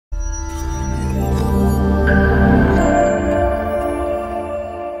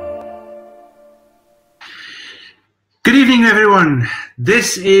everyone.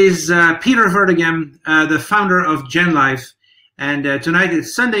 This is Peter Vertigem, the founder of GenLife. And tonight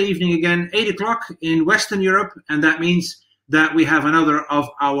it's Sunday evening again, 8 o'clock in Western Europe. And that means that we have another of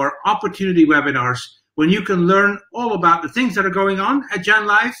our opportunity webinars when you can learn all about the things that are going on at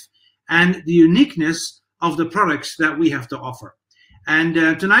GenLife and the uniqueness of the products that we have to offer. And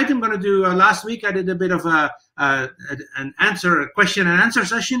tonight I'm going to do, last week I did a bit of a question and answer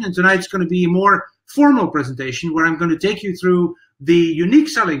session. And tonight's going to be a more formal presentation where I'm going to take you through the unique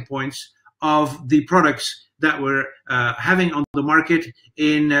selling points of the products that we're having on the market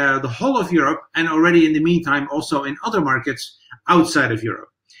in the whole of Europe, and already in the meantime also in other markets outside of Europe.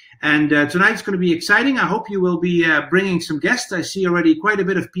 And tonight's going to be exciting. I hope you will be bringing some guests. I see already quite a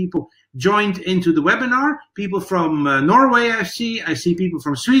bit of people joined into the webinar. People from Norway I see people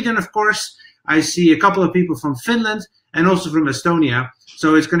from Sweden, of course. I see a couple of people from Finland and also from Estonia.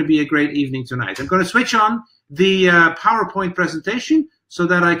 So it's going to be a great evening tonight. I'm going to switch on the PowerPoint presentation so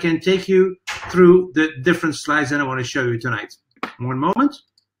that I can take you through the different slides that I want to show you tonight. One moment.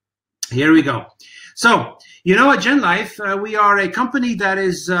 Here we go. So, you know, at GenLife, we are a company that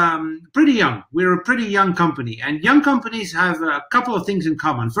is pretty young. We're a pretty young company. And young companies have a couple of things in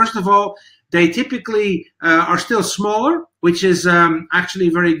common. First of all, they typically are still smaller, which is actually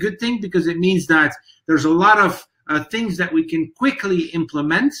a very good thing because it means that there's a lot of things that we can quickly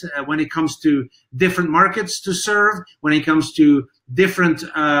implement when it comes to different markets to serve, when it comes to different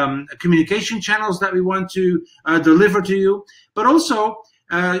communication channels that we want to deliver to you. But also,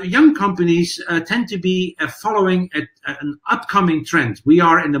 young companies tend to be following an upcoming trend. We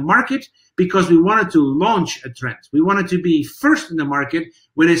are in the market because we wanted to launch a trend. We wanted to be first in the market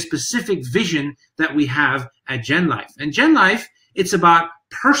with a specific vision that we have at GenLife. And GenLife, it's about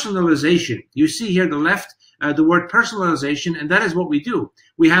personalization. You see here the left, the word personalization, and that is what we do.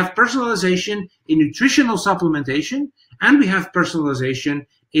 We have personalization in nutritional supplementation, and we have personalization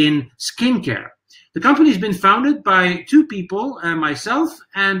in skincare. The company's been founded by two people, myself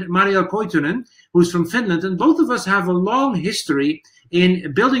and Mariel Koitunen, who's from Finland, and both of us have a long history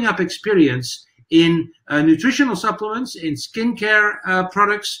in building up experience in nutritional supplements, in skincare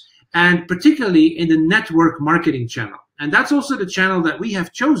products, and particularly in the network marketing channel. And that's also the channel that we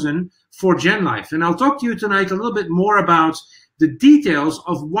have chosen for GenLife. And I'll talk to you tonight a little bit more about the details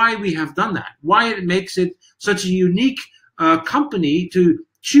of why we have done that, why it makes it such a unique company to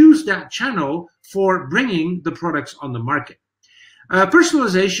choose that channel for bringing the products on the market.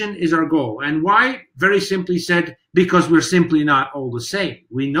 Personalization is our goal. And why? Very simply said, because we're simply not all the same.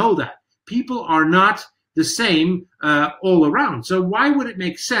 We know that. People are not the same all around. So why would it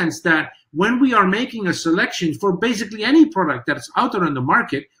make sense that when we are making a selection for basically any product that's out there on the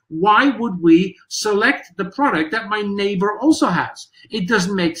market, why would we select the product that my neighbor also has? It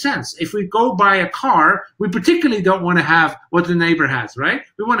doesn't make sense. If we go buy a car, we particularly don't want to have what the neighbor has, right?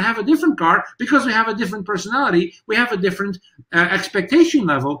 We want to have a different car because we have a different personality. We have a different expectation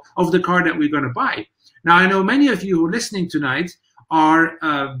level of the car that we're going to buy. Now, I know many of you who are listening tonight are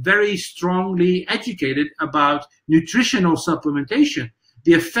very strongly educated about nutritional supplementation,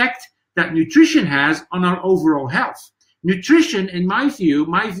 the effect that nutrition has on our overall health. Nutrition, in my view,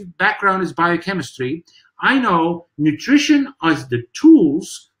 my background is biochemistry. I know nutrition is the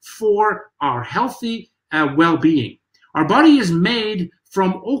tools for our healthy well-being. Our body is made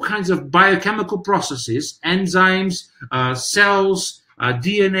from all kinds of biochemical processes, enzymes, cells,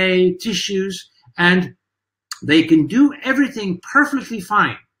 DNA, tissues, and they can do everything perfectly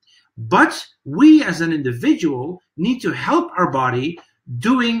fine. But we as an individual need to help our body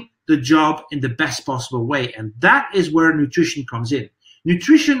doing the job in the best possible way. And that is where nutrition comes in.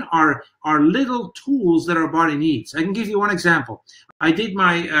 Nutrition are little tools that our body needs. I can give you one example. I did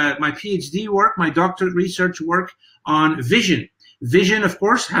my my PhD work, my doctorate research work on vision. Vision, of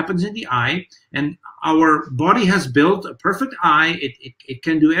course, happens in the eye, and our body has built a perfect eye. It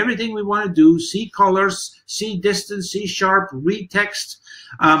can do everything we want to do, see colors, see distance, see sharp, read text,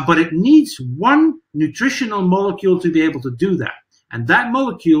 but it needs one nutritional molecule to be able to do that. And that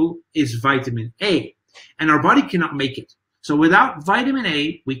molecule is vitamin A, and our body cannot make it. So without vitamin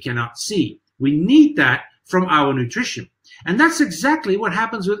A, we cannot see. We need that from our nutrition. And that's exactly what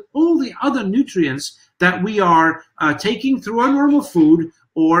happens with all the other nutrients that we are taking through our normal food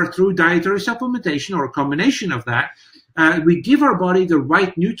or through dietary supplementation or a combination of that. We give our body the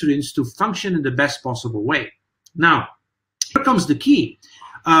right nutrients to function in the best possible way. Now, here comes the key.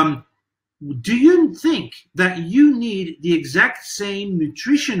 Do you think that you need the exact same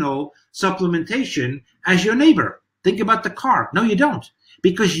nutritional supplementation as your neighbor? Think about the car. No, you don't,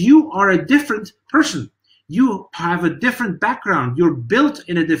 because you are a different person. you have a different background. You're built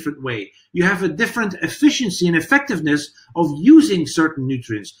in a different way. You have a different efficiency and effectiveness of using certain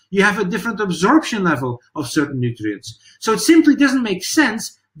nutrients. You have a different absorption level of certain nutrients. So it simply doesn't make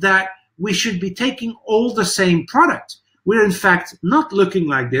sense that we should be taking all the same product. We're in fact not looking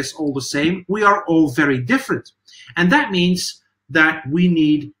like this all the same. We are all very different. And that means that we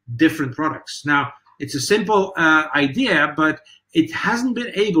need different products. Now, it's a simple idea, but it hasn't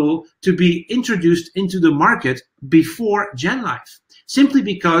been able to be introduced into the market before GenLife, simply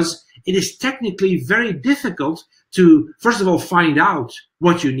because it is technically very difficult to, first of all, find out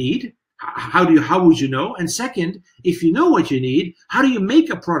what you need. How would you know? And second, if you know what you need, how do you make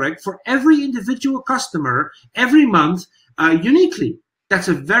a product for every individual customer every month uniquely? That's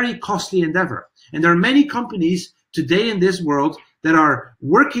a very costly endeavor. And there are many companies today in this world that are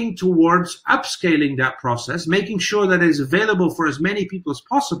working towards upscaling that process, making sure that it is available for as many people as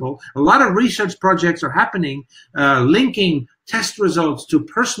possible. A lot of research projects are happening, linking test results to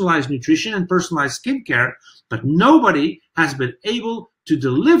personalized nutrition and personalized skincare, but nobody has been able to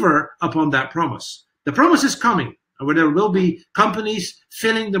deliver upon that promise. The promise is coming, where there will be companies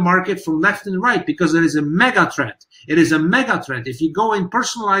filling the market from left and right, because it is a mega trend. It is a mega trend. If you go in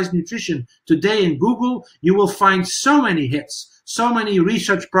personalized nutrition today in Google, you will find so many hits. So many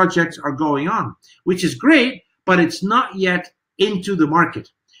research projects are going on, which is great, but it's not yet into the market.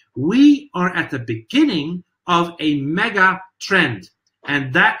 We are at the beginning of a mega trend,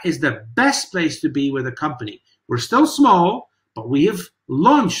 and that is the best place to be with a company. We're still small, but we have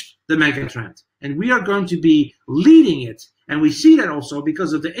launched the mega trend, and we are going to be leading it. And we see that also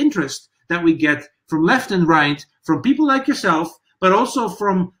because of the interest that we get from left and right, from people like yourself, but also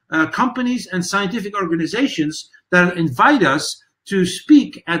from companies and scientific organizations that invite us to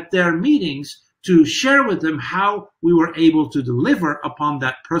speak at their meetings to share with them how we were able to deliver upon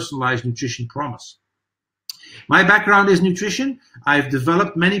that personalized nutrition promise. My background is nutrition. I've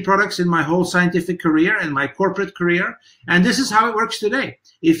developed many products in my whole scientific career and my corporate career, and this is how it works today.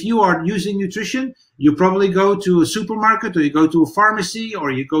 If you are using nutrition, you probably go to a supermarket, or you go to a pharmacy,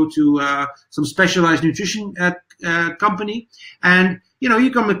 or you go to some specialized nutrition company, and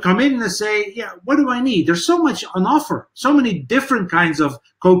you come in and say, yeah, what do I need? There's so much on offer, so many different kinds of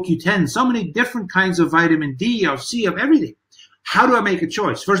CoQ10, so many different kinds of vitamin D, of C, of everything. How do I make a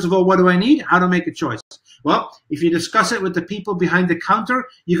choice? First of all, what do I need? How to make a choice? Well, if you discuss it with the people behind the counter,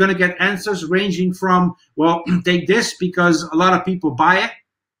 you're going to get answers ranging from, well, take this because a lot of people buy it.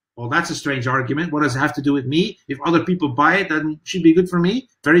 Well, that's a strange argument. What does it have to do with me? If other people buy it, then it should be good for me.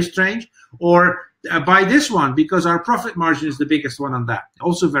 Very strange. Or buy this one because our profit margin is the biggest one on that.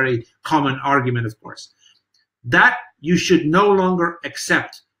 Also very common argument, of course. That you should no longer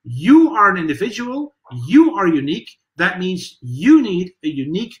accept. You are an individual. You are unique. That means you need a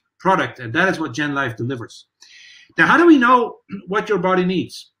unique product, and that is what GenLife delivers. Now, how do we know what your body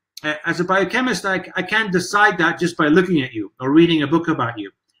needs? As a biochemist, I can't decide that just by looking at you or reading a book about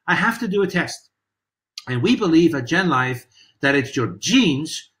you. I have to do a test. And we believe at GenLife that it's your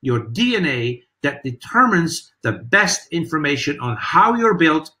genes, your DNA, that determines the best information on how you're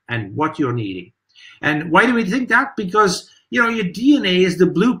built and what you're needing. And why do we think that? Because your DNA is the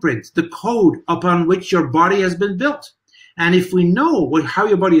blueprint, the code upon which your body has been built. And if we know how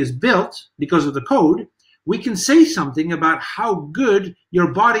your body is built because of the code, we can say something about how good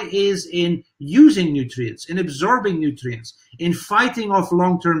your body is in using nutrients, in absorbing nutrients, in fighting off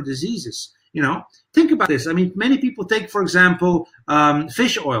long-term diseases. Think about this. I mean, many people take, for example,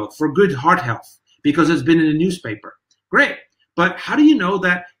 fish oil for good heart health because it's been in the newspaper. Great. But how do you know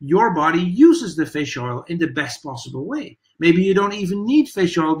that your body uses the fish oil in the best possible way? Maybe you don't even need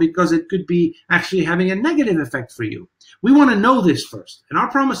fish oil because it could be actually having a negative effect for you. We want to know this first. And our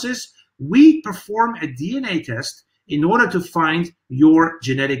promise is we perform a DNA test in order to find your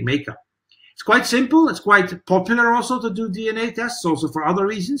genetic makeup. It's quite simple. It's quite popular also to do DNA tests, also for other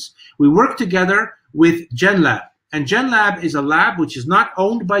reasons. We work together with GenLab. And GenLab is a lab which is not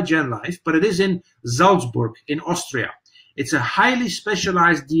owned by GenLife, but it is in Salzburg in Austria. It's a highly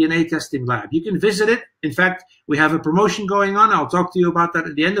specialized DNA testing lab. You can visit it. In fact, we have a promotion going on. I'll talk to you about that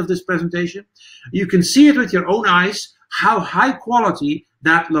at the end of this presentation. You can see it with your own eyes, how high quality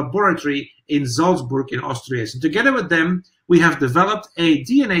that laboratory in Salzburg in Austria is. And together with them, we have developed a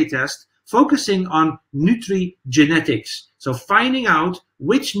DNA test focusing on nutrigenetics. So finding out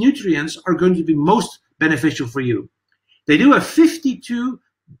which nutrients are going to be most beneficial for you. They do a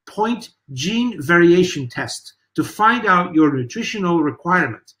 52-point gene variation test to find out your nutritional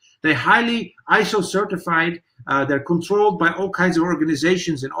requirement. They're highly ISO certified. They're controlled by all kinds of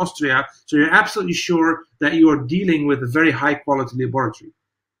organizations in Austria. So you're absolutely sure that you are dealing with a very high quality laboratory.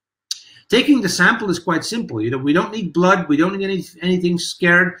 Taking the sample is quite simple. We don't need blood. We don't need anything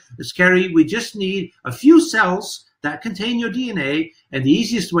scary. We just need a few cells that contain your DNA, and the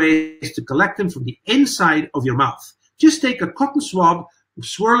easiest way is to collect them from the inside of your mouth. Just take a cotton swab,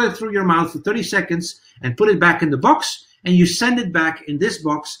 swirl it through your mouth for 30 seconds, and put it back in the box, and you send it back in this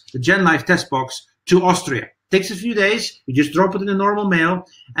box, the GenLife test box, to Austria. Takes a few days. You just drop it in the normal mail,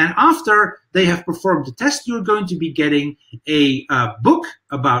 and after they have performed the test, you're going to be getting a book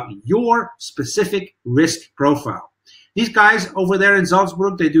about your specific risk profile. These guys over there in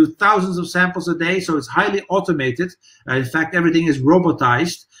Salzburg, they do thousands of samples a day, so it's highly automated. In fact, everything is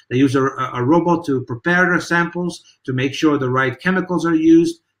robotized. They use a robot to prepare their samples, to make sure the right chemicals are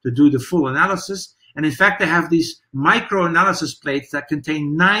used, to do the full analysis. And in fact, they have these micro-analysis plates that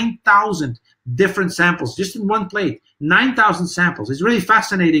contain 9,000 different samples, just in one plate, 9,000 samples. It's really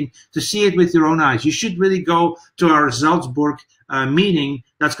fascinating to see it with your own eyes. You should really go to our Salzburg meeting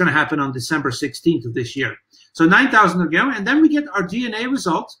that's going to happen on December 16th of this year. So 9,000 again, and then we get our DNA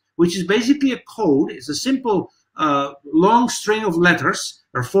result, which is basically a code. It's a simple long string of letters.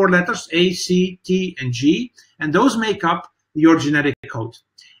 There are 4 letters, A, C, T, and G, and those make up your genetic code.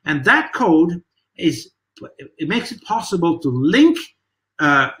 And that code it makes it possible to link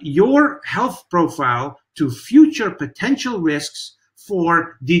your health profile to future potential risks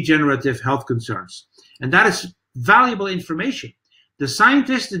for degenerative health concerns. And that is valuable information. The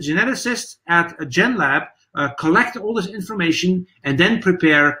scientists, the geneticists at GenLab collect all this information and then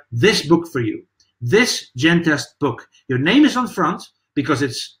prepare this book for you, this GenTest book. Your name is on front because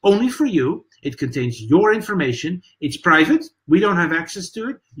it's only for you. It contains your information. It's private. We don't have access to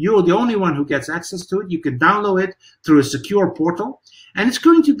it. You're the only one who gets access to it. You can download it through a secure portal. And it's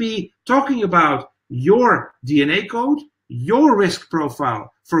going to be talking about your DNA code, your risk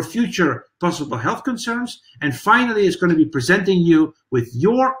profile for future possible health concerns. And finally, it's going to be presenting you with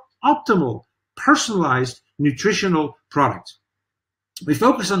your optimal, personalized nutritional product. We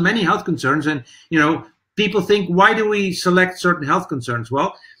focus on many health concerns, and people think, why do we select certain health concerns?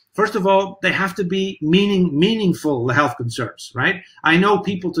 Well, first of all, they have to be meaningful health concerns, right? I know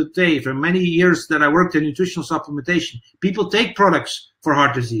people today, for many years that I worked in nutritional supplementation, people take products for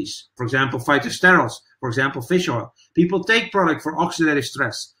heart disease, for example, phytosterols, for example, fish oil. People take product for oxidative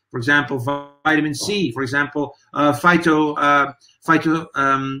stress, for example, vitamin C, for example,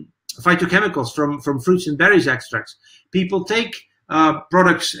 phytochemicals from fruits and berries extracts. People take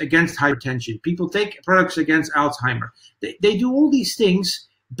products against hypertension. People take products against Alzheimer. They do all these things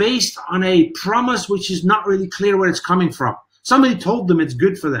based on a promise which is not really clear where it's coming from. Somebody told them it's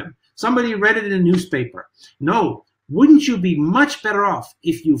good for them. Somebody read it in a newspaper. No, wouldn't you be much better off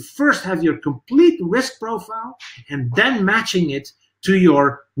if you first have your complete risk profile and then matching it to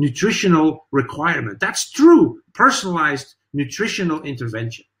your nutritional requirement? That's true personalized nutritional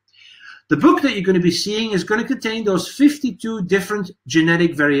intervention. The book that you're going to be seeing is going to contain those 52 different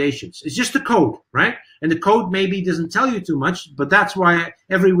genetic variations. It's just a code, right? And the code maybe doesn't tell you too much, but that's why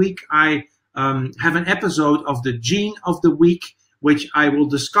every week I have an episode of the Gene of the Week, which I will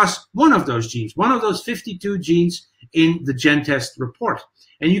discuss one of those genes, one of those 52 genes in the GenTest report.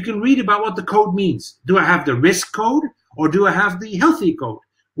 And you can read about what the code means. Do I have the risk code or do I have the healthy code?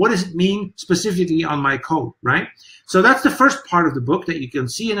 What does it mean specifically on my code, right? So that's the first part of the book that you can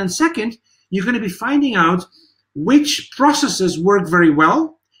see. And then second, you're going to be finding out which processes work very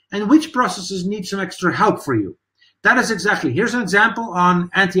well and which processes need some extra help for you. That is exactly. Here's an example on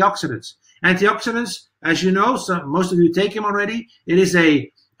antioxidants. Antioxidants, as you know, so most of you take them already. It is a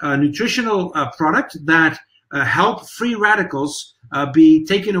nutritional product that help free radicals be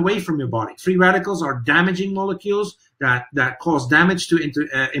taken away from your body. Free radicals are damaging molecules that cause damage to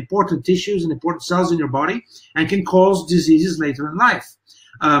important tissues and important cells in your body and can cause diseases later in life.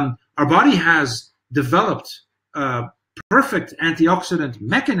 Our body has developed perfect antioxidant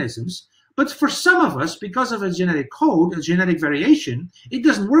mechanisms, but for some of us, because of a genetic code, a genetic variation, it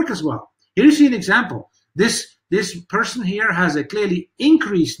doesn't work as well. Here you see an example. This person here has a clearly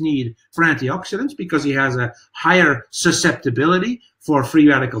increased need for antioxidants because he has a higher susceptibility for free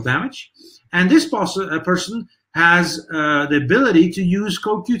radical damage. And this person has the ability to use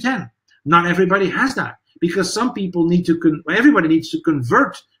CoQ10. Not everybody has that because some people need to, everybody needs to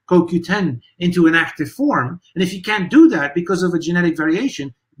convert CoQ10 into an active form. And if you can't do that because of a genetic variation,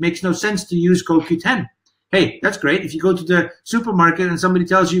 it makes no sense to use CoQ10. Hey, that's great. If you go to the supermarket and somebody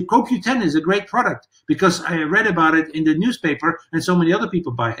tells you CoQ10 is a great product because I read about it in the newspaper and so many other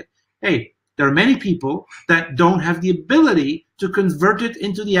people buy it. Hey, there are many people that don't have the ability to convert it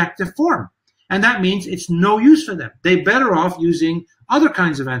into the active form. And that means it's no use for them. They're better off using other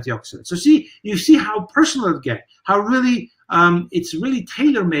kinds of antioxidants. So you see how personal it gets, how really it's really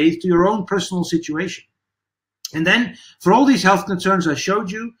tailor-made to your own personal situation. And then for all these health concerns I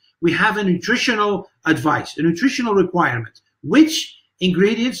showed you, we have a nutritional advice, a nutritional requirement. Which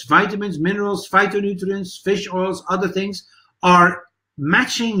ingredients, vitamins, minerals, phytonutrients, fish oils, other things are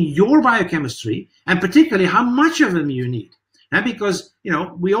matching your biochemistry, and particularly how much of them you need. Now, because, you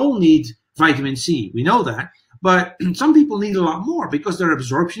know, we all need vitamin C, we know that, but some people need a lot more because their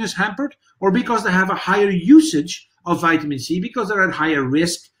absorption is hampered, or because they have a higher usage of vitamin C because they're at higher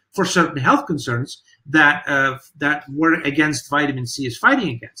risk for certain health concerns that that work against vitamin C is fighting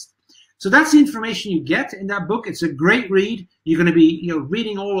against. So that's the information you get in that book. It's a great read. You're going to be, you know,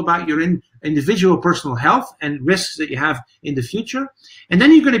 reading all about your individual personal health and risks that you have in the future. And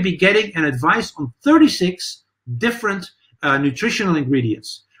then you're going to be getting an advice on 36 different nutritional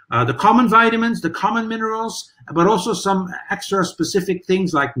ingredients. The common vitamins, the common minerals, but also some extra specific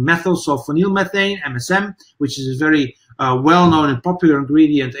things like methylsulfonylmethane, MSM, which is a very well-known and popular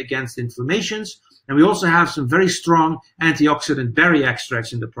ingredient against inflammations. And we also have some very strong antioxidant berry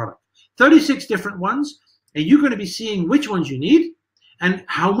extracts in the product. 36 different ones, and you're going to be seeing which ones you need and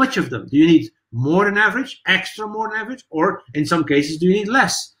how much of them. Do you need more than average, extra more than average, or in some cases, do you need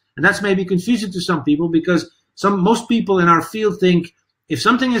less? And that's maybe confusing to some people because most people in our field think if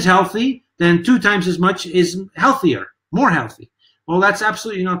something is healthy, then 2 times as much is healthier, more healthy. Well, that's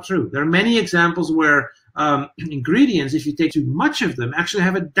absolutely not true. There are many examples where ingredients, if you take too much of them, actually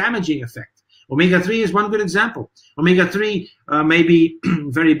have a damaging effect. Omega-3 is one good example. Omega-3 may be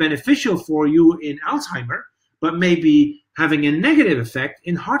very beneficial for you in Alzheimer, but may be having a negative effect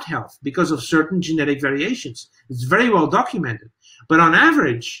in heart health because of certain genetic variations. It's very well documented. But on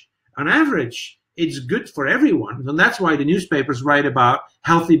average, it's good for everyone. And that's why the newspapers write about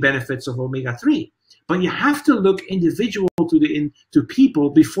healthy benefits of omega-3. But you have to look individual to people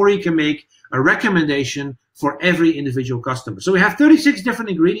before you can make a recommendation for every individual customer. So we have 36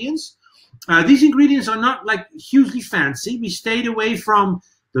 different ingredients. These ingredients are not like hugely fancy. We stayed away from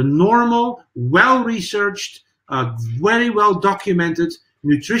the normal, well-researched, very well-documented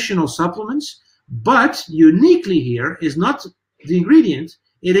nutritional supplements. But uniquely here is not the ingredient,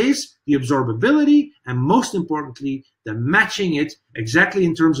 it is the absorbability and most importantly, the matching it exactly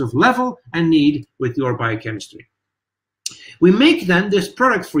in terms of level and need with your biochemistry. We make then this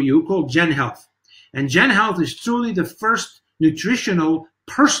product for you called Gen Health. And Gen Health is truly the first nutritional,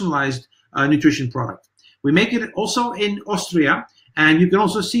 personalized nutrition product. We make it also in Austria, and you can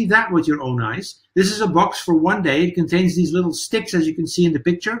also see that with your own eyes. This is a box for 1 day. It contains these little sticks, as you can see in the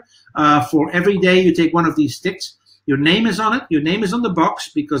picture. For every day you take one of these sticks. Your name is on it. Your name is on the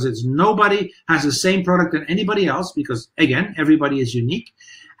box because nobody has the same product than anybody else because, again, everybody is unique.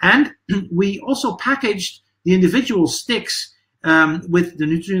 And we also packaged the individual sticks with the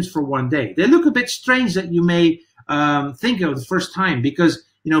nutrients for 1 day. They look a bit strange that you may think of the first time because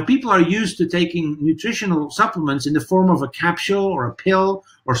people are used to taking nutritional supplements in the form of a capsule or a pill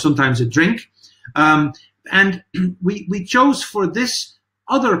or sometimes a drink. And we chose for this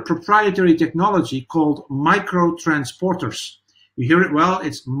other proprietary technology called microtransporters. You hear it well,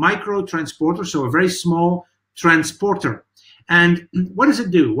 it's microtransporter, so a very small transporter. And what does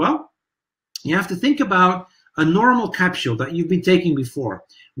it do? Well, you have to think about a normal capsule that you've been taking before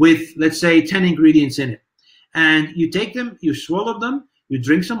with, let's say, 10 ingredients in it. And you take them, you swallow them, you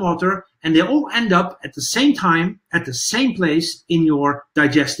drink some water, and they all end up at the same time, at the same place in your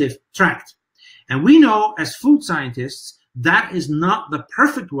digestive tract. And we know as food scientists, that is not the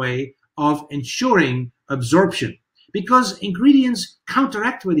perfect way of ensuring absorption because ingredients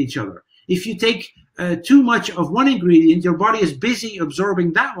counteract with each other. If you take too much of one ingredient, your body is busy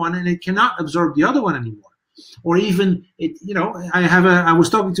absorbing that one and it cannot absorb the other one anymore. Or even, I was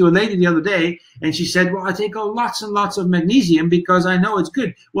talking to a lady the other day and she said, well, I take lots and lots of magnesium because I know it's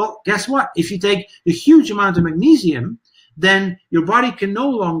good. Well, guess what? If you take a huge amount of magnesium, then your body can no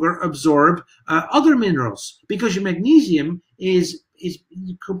longer absorb other minerals because your magnesium is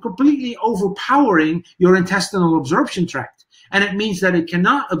completely overpowering your intestinal absorption tract. And it means that it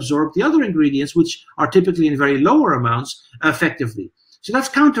cannot absorb the other ingredients, which are typically in very lower amounts, effectively. So that's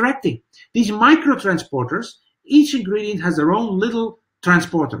counteracting. These microtransporters, each ingredient has their own little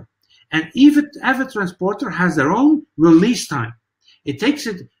transporter. And every transporter has their own release time. It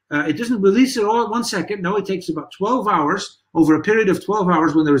doesn't release it all at 1 second. No, it takes about 12 hours, over a period of 12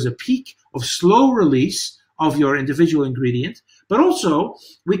 hours when there is a peak of slow release of your individual ingredient. But also,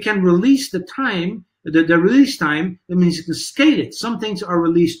 we can release the time, the release time, that means you can scale it. Some things are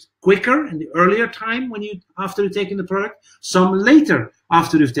released quicker in the earlier time after you've taken the product, some later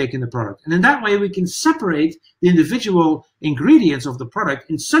after you've taken the product. And in that way, we can separate the individual ingredients of the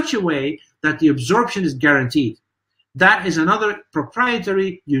product in such a way that the absorption is guaranteed. That is another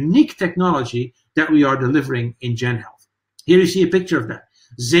proprietary, unique technology that we are delivering in Gen Health. Here you see a picture of that.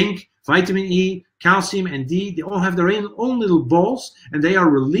 Zinc, vitamin E, calcium, and D, they all have their own little balls, and they are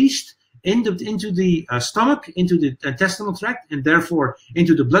released into the stomach, into the intestinal tract, and therefore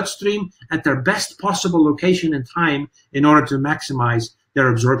into the bloodstream at their best possible location and time in order to maximize their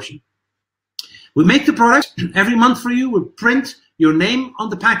absorption. We make the product every month for you. We print your name on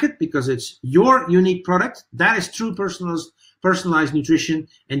the packet because it's your unique product. That is true personalized nutrition,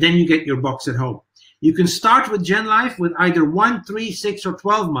 and then you get your box at home. You can start with GenLife with either 1, 3, 6, or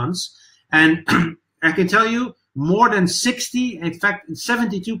 12 months, and I can tell you more than 60, in fact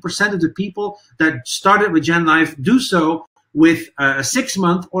 72% of the people that started with GenLife do so with a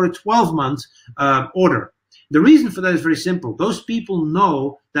 6-month or a 12-month order. The reason for that is very simple. Those people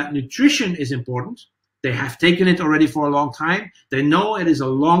know that nutrition is important. They have taken it already for a long time. They know it is a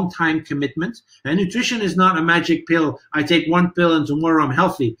long time commitment. And nutrition is not a magic pill. I take one pill and tomorrow I'm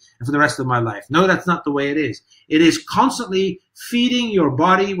healthy for the rest of my life. No, that's not the way it is. It is constantly feeding your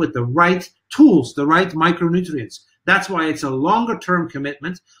body with the right tools, the right micronutrients. That's why it's a longer term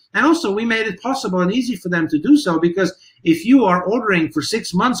commitment. And also we made it possible and easy for them to do so, because if you are ordering for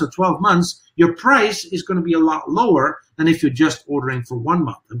 6 months or 12 months, your price is going to be a lot lower than if you're just ordering for 1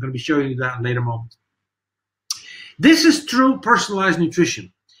 month. I'm going to be showing you that in a later moment. This is true personalized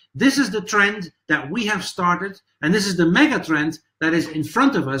nutrition. This is the trend that we have started, and this is the mega trend that is in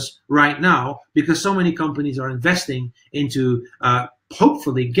front of us right now, because so many companies are investing into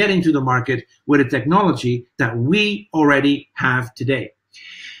hopefully getting to the market with a technology that we already have today.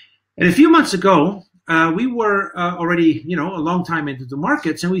 And a few months ago, we were already, a long time into the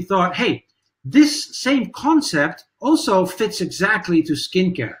markets, and we thought, hey, this same concept also fits exactly to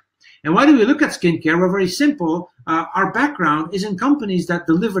skincare. And why do we look at skincare? Well, very simple. Our background is in companies that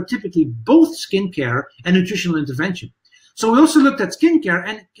deliver typically both skincare and nutritional intervention. So we also looked at skincare,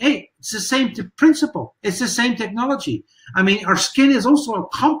 and hey, it's the same principle. It's the same technology. I mean, our skin is also a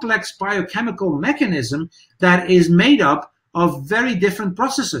complex biochemical mechanism that is made up of very different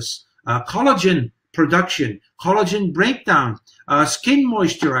processes. Collagen production, collagen breakdown, skin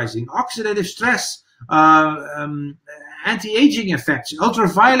moisturizing, oxidative stress, anti-aging effects,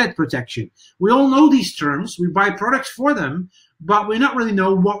 ultraviolet protection. We all know these terms. We buy products for them, but we not really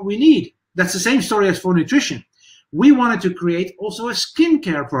know what we need. That's the same story as for nutrition. We wanted to create also a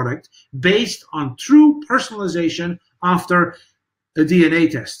skincare product based on true personalization after a DNA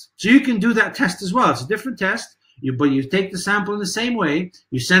test. So you can do that test as well. It's a different test, but you take the sample in the same way.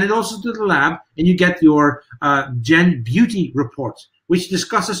 You send it also to the lab, and you get your Gen Beauty report, which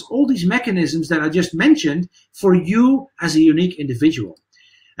discusses all these mechanisms that I just mentioned for you as a unique individual.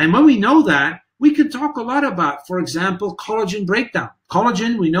 And when we know that, we can talk a lot about, for example, collagen breakdown.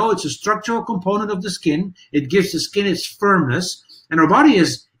 Collagen, we know it's a structural component of the skin. It gives the skin its firmness, and our body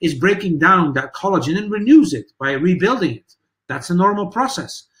is breaking down that collagen and renews it by rebuilding it. That's a normal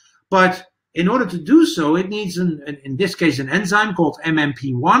process. But in order to do so, it needs, in this case, an enzyme called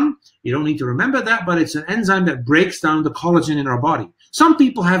MMP1. You don't need to remember that, but it's an enzyme that breaks down the collagen in our body. Some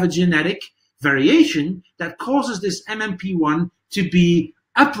people have a genetic variation that causes this MMP1 to be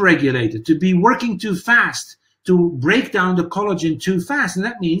upregulated, to be working too fast, to break down the collagen too fast. And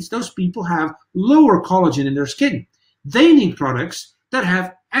that means those people have lower collagen in their skin. They need products that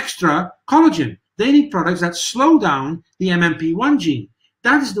have extra collagen. They need products that slow down the MMP1 gene.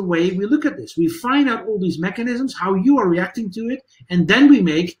 That is the way we look at this. We find out all these mechanisms, how you are reacting to it, and then we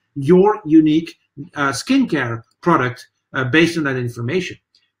make your unique skincare product based on that information.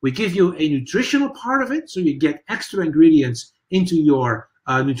 We give you a nutritional part of it, so you get extra ingredients into your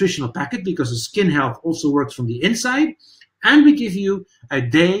nutritional packet, because the skin health also works from the inside. And we give you a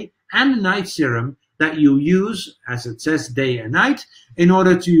day and a night serum that you use, as it says, day and night, in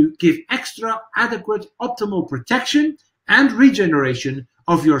order to give extra adequate optimal protection and regeneration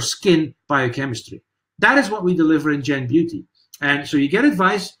of your skin biochemistry. That is what we deliver in Gen Beauty. And so you get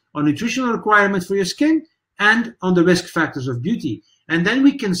advice on nutritional requirements for your skin and on the risk factors of beauty. And then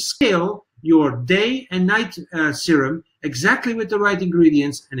we can scale your day and night serum exactly with the right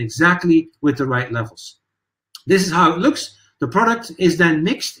ingredients and exactly with the right levels. This is how it looks. The product is then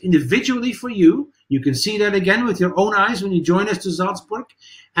mixed individually for you. You can see that again with your own eyes when you join us to Salzburg.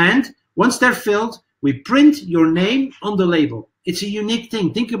 And once they're filled, we print your name on the label. It's a unique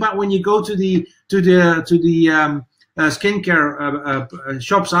thing. Think about when you go to the skincare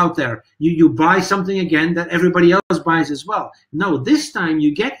shops out there. You buy something again that everybody else buys as well. No, this time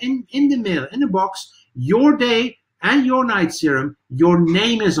you get in the mail, in the box, your day and your night serum, your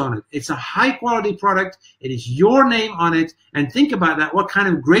name is on it. It's a high quality product. It is your name on it. And think about that, what kind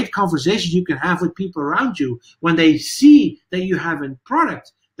of great conversations you can have with people around you when they see that you have a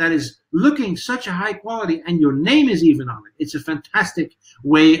product that is looking such a high quality and your name is even on it. It's a fantastic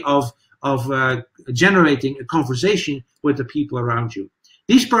way of generating a conversation with the people around you.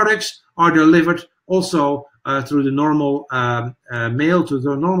 These products are delivered also through the normal mail, to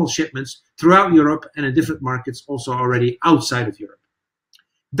the normal shipments throughout Europe and in different markets also already outside of Europe.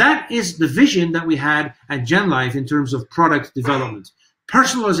 That is the vision that we had at GenLife in terms of product development.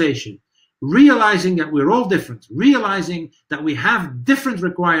 Personalization, realizing that we're all different, realizing that we have different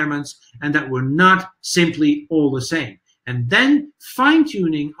requirements and that we're not simply all the same. And then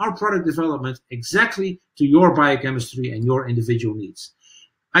fine-tuning our product development exactly to your biochemistry and your individual needs.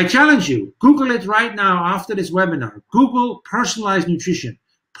 I challenge you, Google it right now after this webinar. Google personalized nutrition,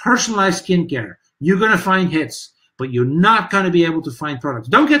 personalized skincare. You're going to find hits, but you're not going to be able to find products.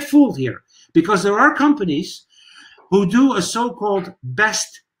 Don't get fooled here, because there are companies who do a so-called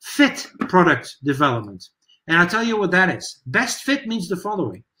best fit product development. And I'll tell you what that is. Best fit means the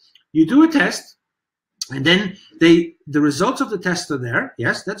following. You do a test, and then the results of the test are there.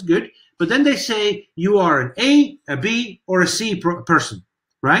 Yes, that's good. But then they say you are an A, a B, or a C person.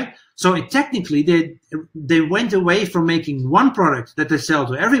 Right? So technically, they went away from making one product that they sell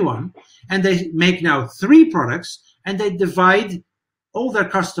to everyone, and they make now 3 products, and they divide all their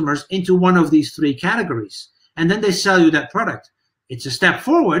customers into one of these 3 categories. And then they sell you that product. It's a step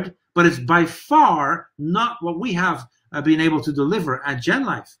forward, but it's by far not what we have been able to deliver at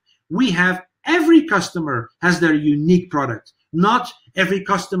GenLife. We have every customer has their unique product. Not every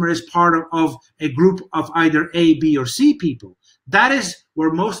customer is part of a group of either A, B, or C people. That is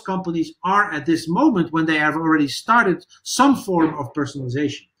where most companies are at this moment when they have already started some form of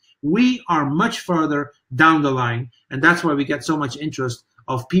personalization. We are much further down the line, and that's why we get so much interest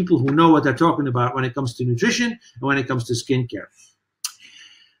of people who know what they're talking about when it comes to nutrition and when it comes to skincare.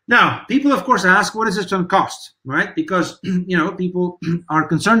 Now, people, of course, ask, what is this going to cost, right? Because, you know, people are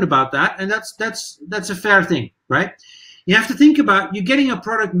concerned about that, and that's a fair thing, right? You have to think about, you're getting a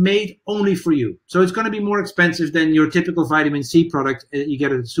product made only for you. So it's going to be more expensive than your typical vitamin C product you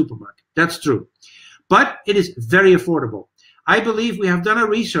get at the supermarket. That's true. But it is very affordable. I believe we have done a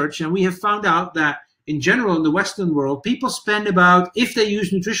research and we have found out that in general in the Western world, people spend about, if they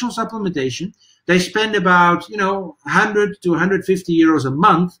use nutritional supplementation, they spend about, 100 to 150 euros a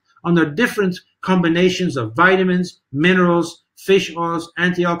month on their different combinations of vitamins, minerals, fish oils,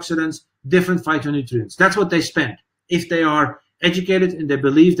 antioxidants, different phytonutrients. That's what they spend if they are educated and they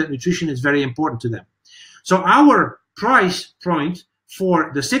believe that nutrition is very important to them. So our price point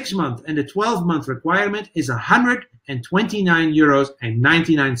for the 6-month and the 12-month requirement is 129 euros and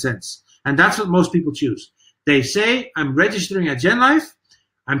 99 cents. And that's what most people choose. They say, I'm registering at GenLife,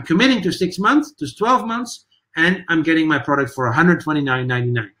 I'm committing to 6 months, to 12 months, and I'm getting my product for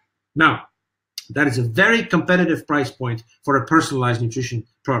 129.99. Now, that is a very competitive price point for a personalized nutrition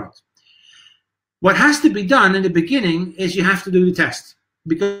product. What has to be done in the beginning is you have to do the test,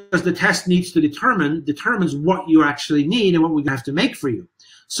 because the test needs to determines what you actually need and what we have to make for you.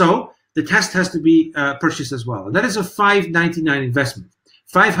 So the test has to be purchased as well. And that is a $599 investment.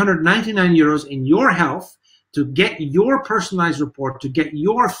 599 euros in your health to get your personalized report, to get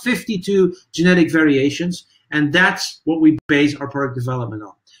your 52 genetic variations, and that's what we base our product development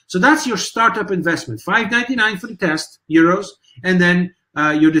on. So that's your startup investment, 599 for the test, euros, and then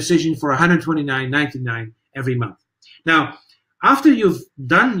your decision for 129.99 every month. Now, after you've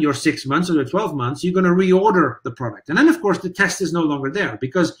done your 6 months or your 12 months, you're going to reorder the product. And then, of course, the test is no longer there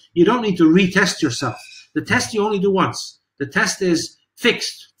because you don't need to retest yourself. The test you only do once. The test is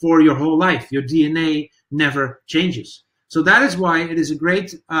fixed for your whole life. Your DNA never changes. So that is why it is a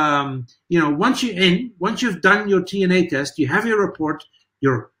great, once you've done your TNA test, you have your report,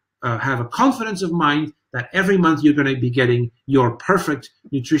 you have a confidence of mind that every month you're going to be getting your perfect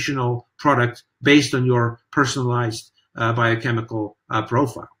nutritional product based on your personalized biochemical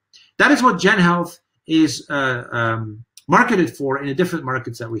profile. That is what GenHealth is marketed for in the different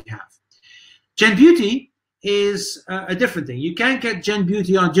markets that we have. GenBeauty is a different thing. You can't get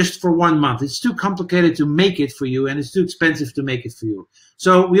GenBeauty on just for 1 month. It's too complicated to make it for you, and it's too expensive to make it for you.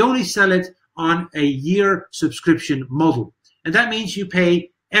 So we only sell it on a year subscription model. And that means you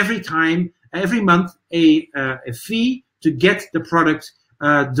pay every month a fee to get the product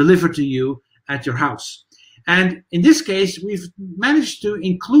delivered to you at your house. And in this case, we've managed to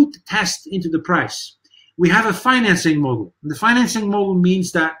include the test into the price. We have a financing model. And the financing model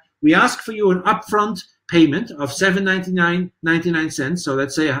means that we ask for you an upfront payment of 7.99 cents, so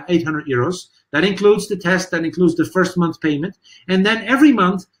let's say 800 euros. That includes the test, that includes the first month payment, and then every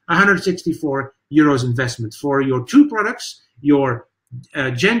month 164 euros investment for your 2 products, your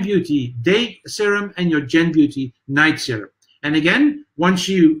Gen Beauty Day Serum and your Gen Beauty Night Serum. And again, once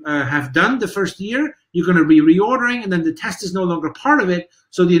you have done the first year, you're going to be reordering, and then the test is no longer part of it,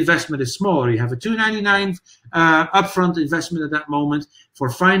 so the investment is smaller. You have a $299 upfront investment at that moment for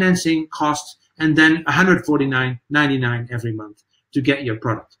financing costs, and then $149.99 every month to get your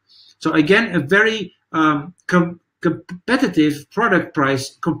product. So again, a very competitive product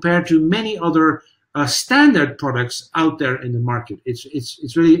price compared to many other standard products out there in the market.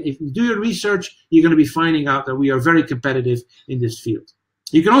 It's really, if you do your research, you're going to be finding out that we are very competitive in this field.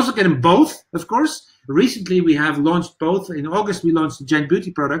 You can also get them both, of course. Recently, we have launched both. In August, we launched the Gen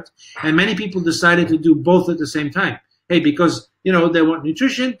Beauty product, and many people decided to do both at the same time. Hey, because they want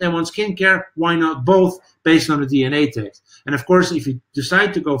nutrition, they want skincare, why not both based on the DNA test? And of course, if you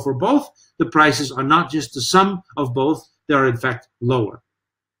decide to go for both, the prices are not just the sum of both, they are in fact lower.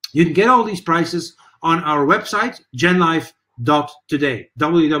 You can get all these prices on our website, genlife.today,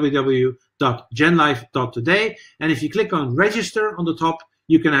 www.genlife.today. And if you click on register on the top,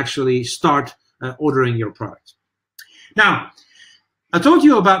 you can actually start ordering your product. Now, I told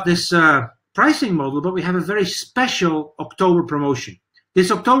you about this pricing model, but we have a very special October promotion. This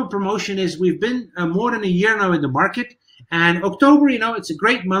October promotion is, we've been more than a year now in the market, and October, it's a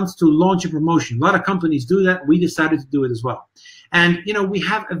great month to launch a promotion. A lot of companies do that. We decided to do it as well. And, we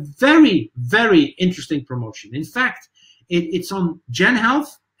have a very, very interesting promotion. In fact, it's on Gen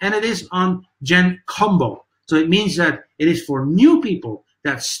Health and it is on Gen Combo. So it means that it is for new people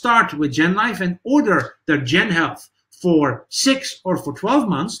that start with Gen Life and order their Gen Health for 6 or for 12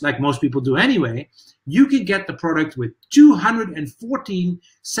 months, like most people do anyway. You can get the product with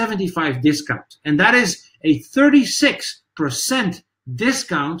 $214.75 discount. And that is a 36%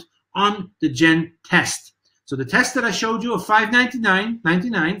 discount on the Gen test. So the test that I showed you of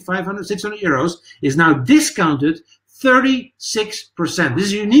 $599.99, 600 euros, is now discounted 36%. This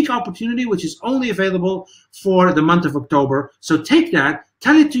is a unique opportunity which is only available for the month of October. So take that,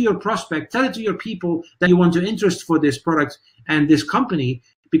 tell it to your prospect, tell it to your people that you want to interest for this product and this company,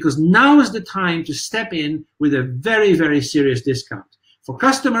 because now is the time to step in with a very, very serious discount for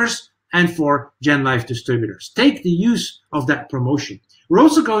customers and for Gen Life distributors. Take the use of that promotion. We're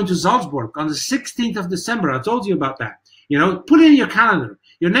also going to Salzburg on the 16th of December. I told you about that. Put it in your calendar.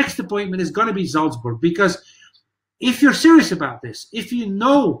 Your next appointment is going to be Salzburg, because if you're serious about this, if you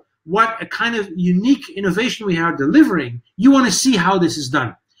know what a kind of unique innovation we are delivering, you want to see how this is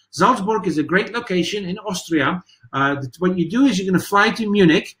done. Salzburg is a great location in Austria. What you do is you're going to fly to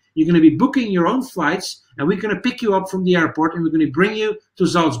Munich. You're going to be booking your own flights, and we're going to pick you up from the airport, and we're going to bring you to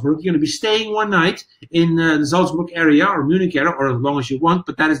Salzburg. You're going to be staying one night in the Salzburg area or Munich area, or as long as you want,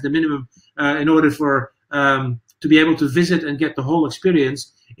 but that is the minimum in order for to be able to visit and get the whole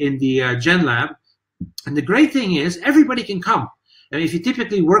experience in the Gen Lab. And the great thing is everybody can come. And if you're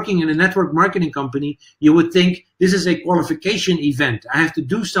typically working in a network marketing company, you would think this is a qualification event. I have to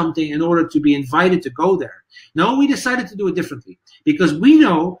do something in order to be invited to go there. No, we decided to do it differently because we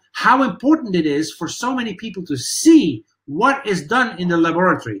know how important it is for so many people to see what is done in the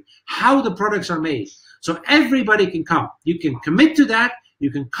laboratory, how the products are made. So everybody can come. You can commit to that.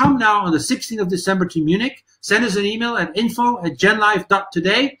 You can come now on the 16th of December to Munich. Send us an email at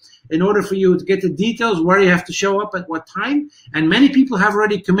info@genlife.today in order for you to get the details where you have to show up at what time. And many people have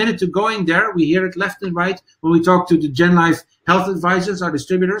already committed to going there. We hear it left and right when we talk to the Gen Life health advisors, our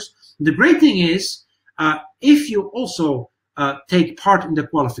distributors. The great thing is, if you also take part in the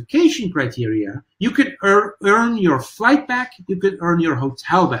qualification criteria, you can earn your flight back, you can earn your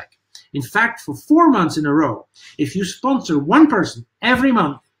hotel back. In fact, for 4 months in a row, if you sponsor one person every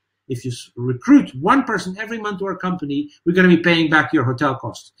month, if you recruit one person every month to our company, we're going to be paying back your hotel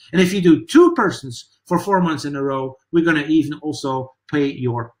costs. And if you do 2 persons for 4 months in a row, we're going to even also pay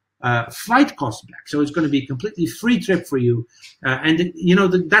your flight costs back. So it's going to be a completely free trip for you. And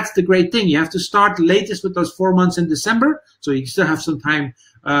that's the great thing. You have to start latest with those 4 months in December. So you still have some time.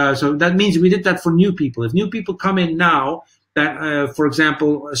 So that means we did that for new people. If new people come in now, that, for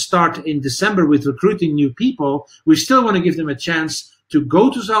example, start in December with recruiting new people, we still want to give them a chance to go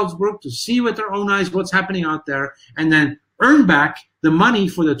to Salzburg, to see with their own eyes what's happening out there, and then earn back the money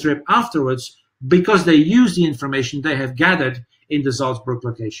for the trip afterwards because they use the information they have gathered in the Salzburg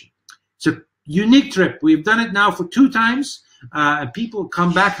location. It's a unique trip. We've done it now for 2 times, and people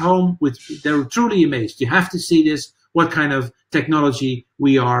come back home they're truly amazed. You have to see this, what kind of technology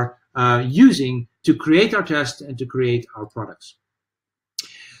we are using to create our test and to create our products.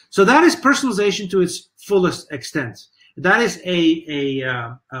 So that is personalization to its fullest extent. That is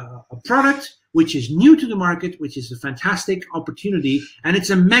a product which is new to the market, which is a fantastic opportunity, and it's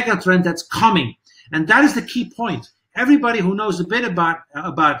a mega trend that's coming. And that is the key point. Everybody who knows a bit about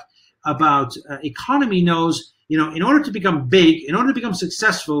economy knows, you know, in order to become big, in order to become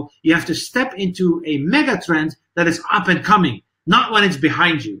successful, you have to step into a mega trend that is up and coming, not when it's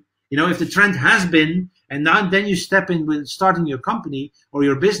behind you. You know, if the trend has been, and then you step in with starting your company or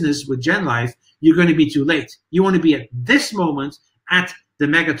your business with GenLife, you're going to be too late. You want to be at this moment at the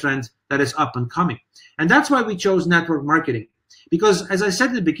mega trend that is up and coming. And that's why we chose network marketing. Because as I said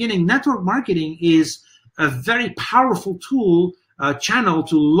at the beginning, network marketing is a very powerful tool, channel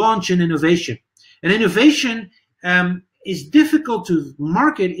to launch an innovation. An innovation is difficult to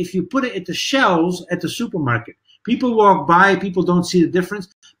market if you put it at the shelves at the supermarket. People walk by, people don't see the difference.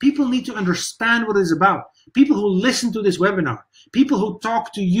 People need to understand what it's about. People who listen to this webinar, people who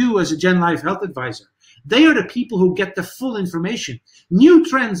talk to you as a GenLife health advisor, they are the people who get the full information. New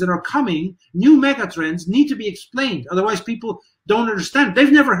trends that are coming, new mega trends need to be explained. Otherwise, people don't understand.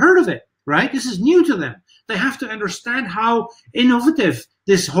 They've never heard of it, right? This is new to them. They have to understand how innovative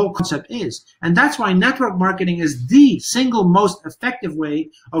this whole concept is. And that's why network marketing is the single most effective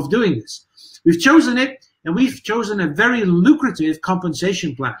way of doing this. We've chosen it, and we've chosen a very lucrative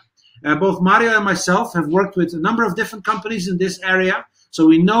compensation plan. Both Mario and myself have worked with a number of different companies in this area, so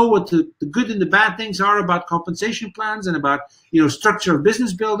we know what the good and the bad things are about compensation plans and about, you know, structure of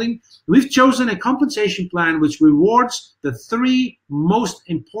business building. We've chosen a compensation plan which rewards the 3 most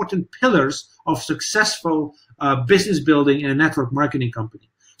important pillars of successful business building in a network marketing company.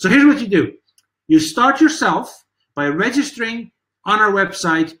 So here's what you do. You start yourself by registering on our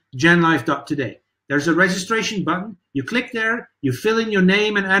website, genlife.today. There's a registration button. You click there, you fill in your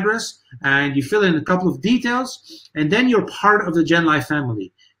name and address, and you fill in a couple of details, and then you're part of the GenLife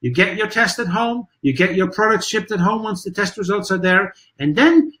family. You get your test at home, you get your products shipped at home once the test results are there, and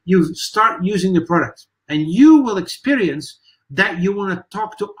then you start using the product. And you will experience that you want to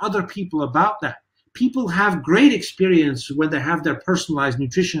talk to other people about that. People have great experience when they have their personalized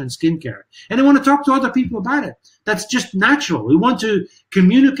nutrition and skincare, and they want to talk to other people about it. That's just natural. We want to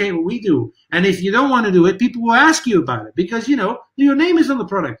communicate what we do. And if you don't want to do it, people will ask you about it because, you know, your name is on the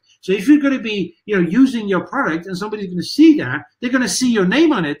product. So if you're going to be, you know, using your product and somebody's going to see that, they're going to see your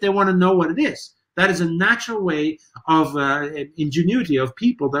name on it. They want to know what it is. That is a natural way of ingenuity of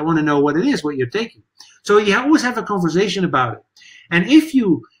people that want to know what it is, what you're taking. So you always have a conversation about it. And if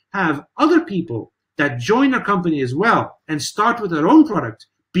you have other people that join our company as well and start with their own product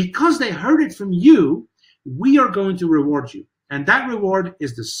because they heard it from you, we are going to reward you. And that reward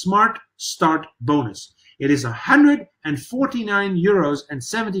is the Smart Start bonus. It is 149 euros and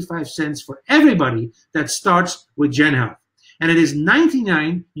 75 cents for everybody that starts with GenHealth. And it is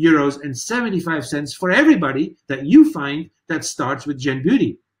 99 euros and 75 cents for everybody that you find that starts with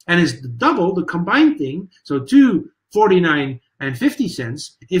GenBeauty. And it's double the combined thing, so 249 and 50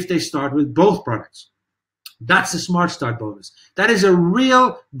 cents if they start with both products. That's the Smart Start bonus. That is a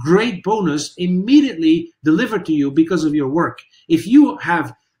real great bonus immediately delivered to you because of your work. If you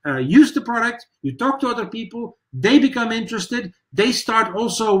have used the product, you talk to other people, they become interested, they start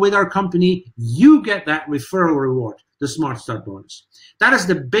also with our company, you get that referral reward, the Smart Start bonus. That is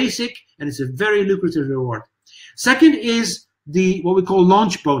the basic, and it's a very lucrative reward. Second is what we call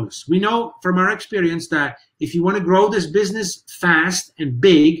launch bonus. We know from our experience that if you want to grow this business fast and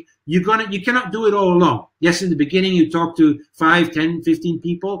big, you cannot do it all alone. Yes, in the beginning you talk to 5, 10, 15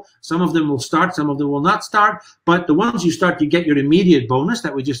 people. Some of them will start, some of them will not start. But the ones you start, you get your immediate bonus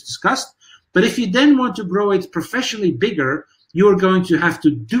that we just discussed. But if you then want to grow it professionally bigger, you're going to have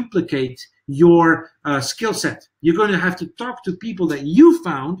to duplicate your skill set. You're going to have to talk to people that you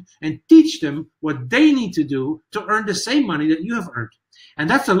found and teach them what they need to do to earn the same money that you have earned. And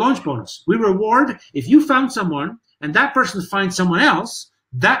that's the launch bonus. We reward if you found someone and that person finds someone else,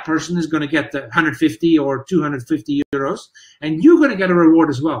 that person is going to get the 150 or 250 euros, and you're going to get a reward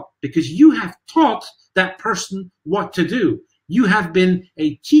as well because you have taught that person what to do. You have been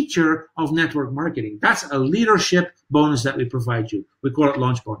a teacher of network marketing. That's a leadership bonus that we provide you. We call it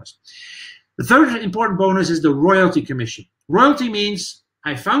launch bonus. The third important bonus is the royalty commission. Royalty means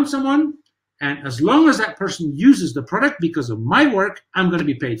I found someone, and as long as that person uses the product because of my work, I'm going to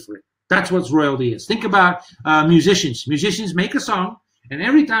be paid for it. That's what royalty is. Think about musicians. Musicians make a song, and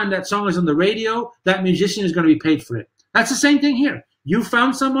every time that song is on the radio, that musician is going to be paid for it. That's the same thing here. You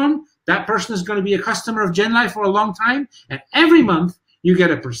found someone, that person is going to be a customer of GenLife for a long time, and every month you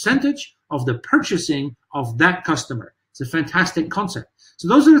get a percentage of the purchasing of that customer. It's a fantastic concept. So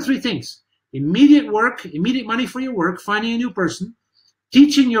those are the three things. Immediate work, immediate money for your work, finding a new person,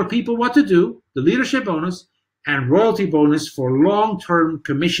 teaching your people what to do, the leadership bonus, and royalty bonus for long-term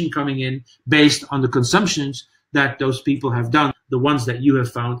commission coming in based on the consumptions that those people have done, the ones that you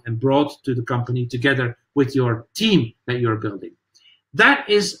have found and brought to the company together with your team that you're building. That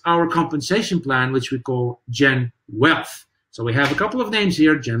is our compensation plan, which we call Gen Wealth. So we have a couple of names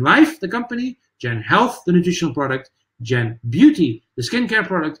here: Gen Life, the company; Gen Health, the nutritional product; Gen Beauty, the skincare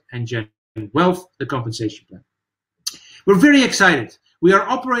product; and Gen Wealth, the compensation plan. We're very excited. We are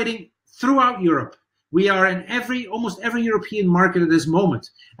operating throughout Europe. We are in almost every European market at this moment,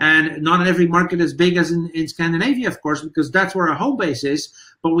 and not in every market as big as in Scandinavia, of course, because that's where our home base is.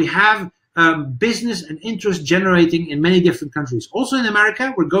 But we have business and interest generating in many different countries. Also in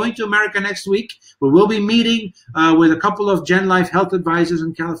America, we're going to America next week. We will be meeting with a couple of Gen Life health advisors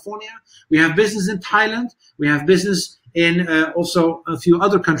in California. We have business in Thailand. We have business in also a few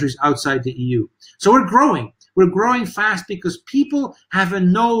other countries outside the EU. So we're growing. We're growing fast because people have a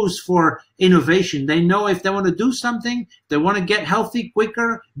nose for innovation. They know if they want to do something, they want to get healthy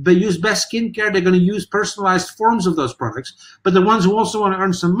quicker, they use best skincare, they're going to use personalized forms of those products. But the ones who also want to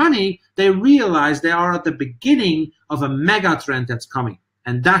earn some money, they realize they are at the beginning of a mega trend that's coming.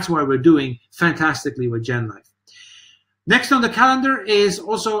 And that's why we're doing fantastically with Gen Life. Next on the calendar is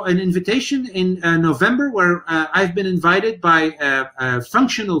also an invitation in November, where I've been invited by a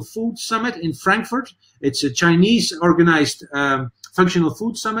Functional Food Summit in Frankfurt. It's a Chinese organized Functional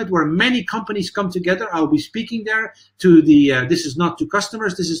Food Summit where many companies come together. I'll be speaking there to this is not to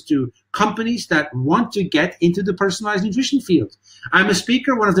customers, this is to companies that want to get into the personalized nutrition field. I'm a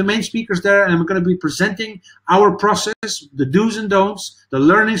speaker, one of the main speakers there, and I'm going to be presenting our process, the do's and don'ts, the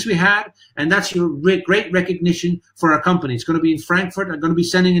learnings we had, and that's your great recognition for our company. It's going to be in Frankfurt. I'm going to be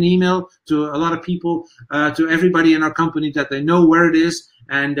sending an email to a lot of people, to everybody in our company, that they know where it is,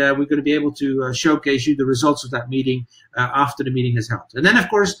 and we're going to be able to showcase you the results of that meeting after the meeting is held. And then, of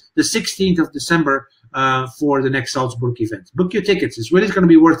course, the 16th of December for the next Salzburg event. Book your tickets. It's really going to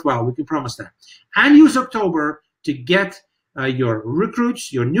be worthwhile. We can promise that. And use October to get your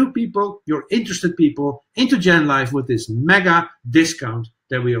recruits, your new people, your interested people into Gen Life with this mega discount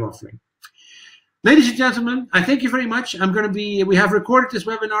that we are offering. Ladies and gentlemen, I thank you very much. We have recorded this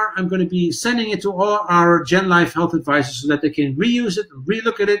webinar. I'm going to be sending it to all our Gen Life health advisors so that they can reuse it,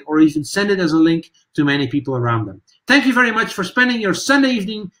 relook at it, or even send it as a link to many people around them. Thank you very much for spending your Sunday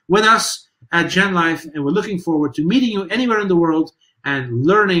evening with us at Gen Life, and we're looking forward to meeting you anywhere in the world and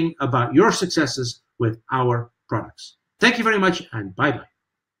learning about your successes with our products. Thank you very much, and bye-bye.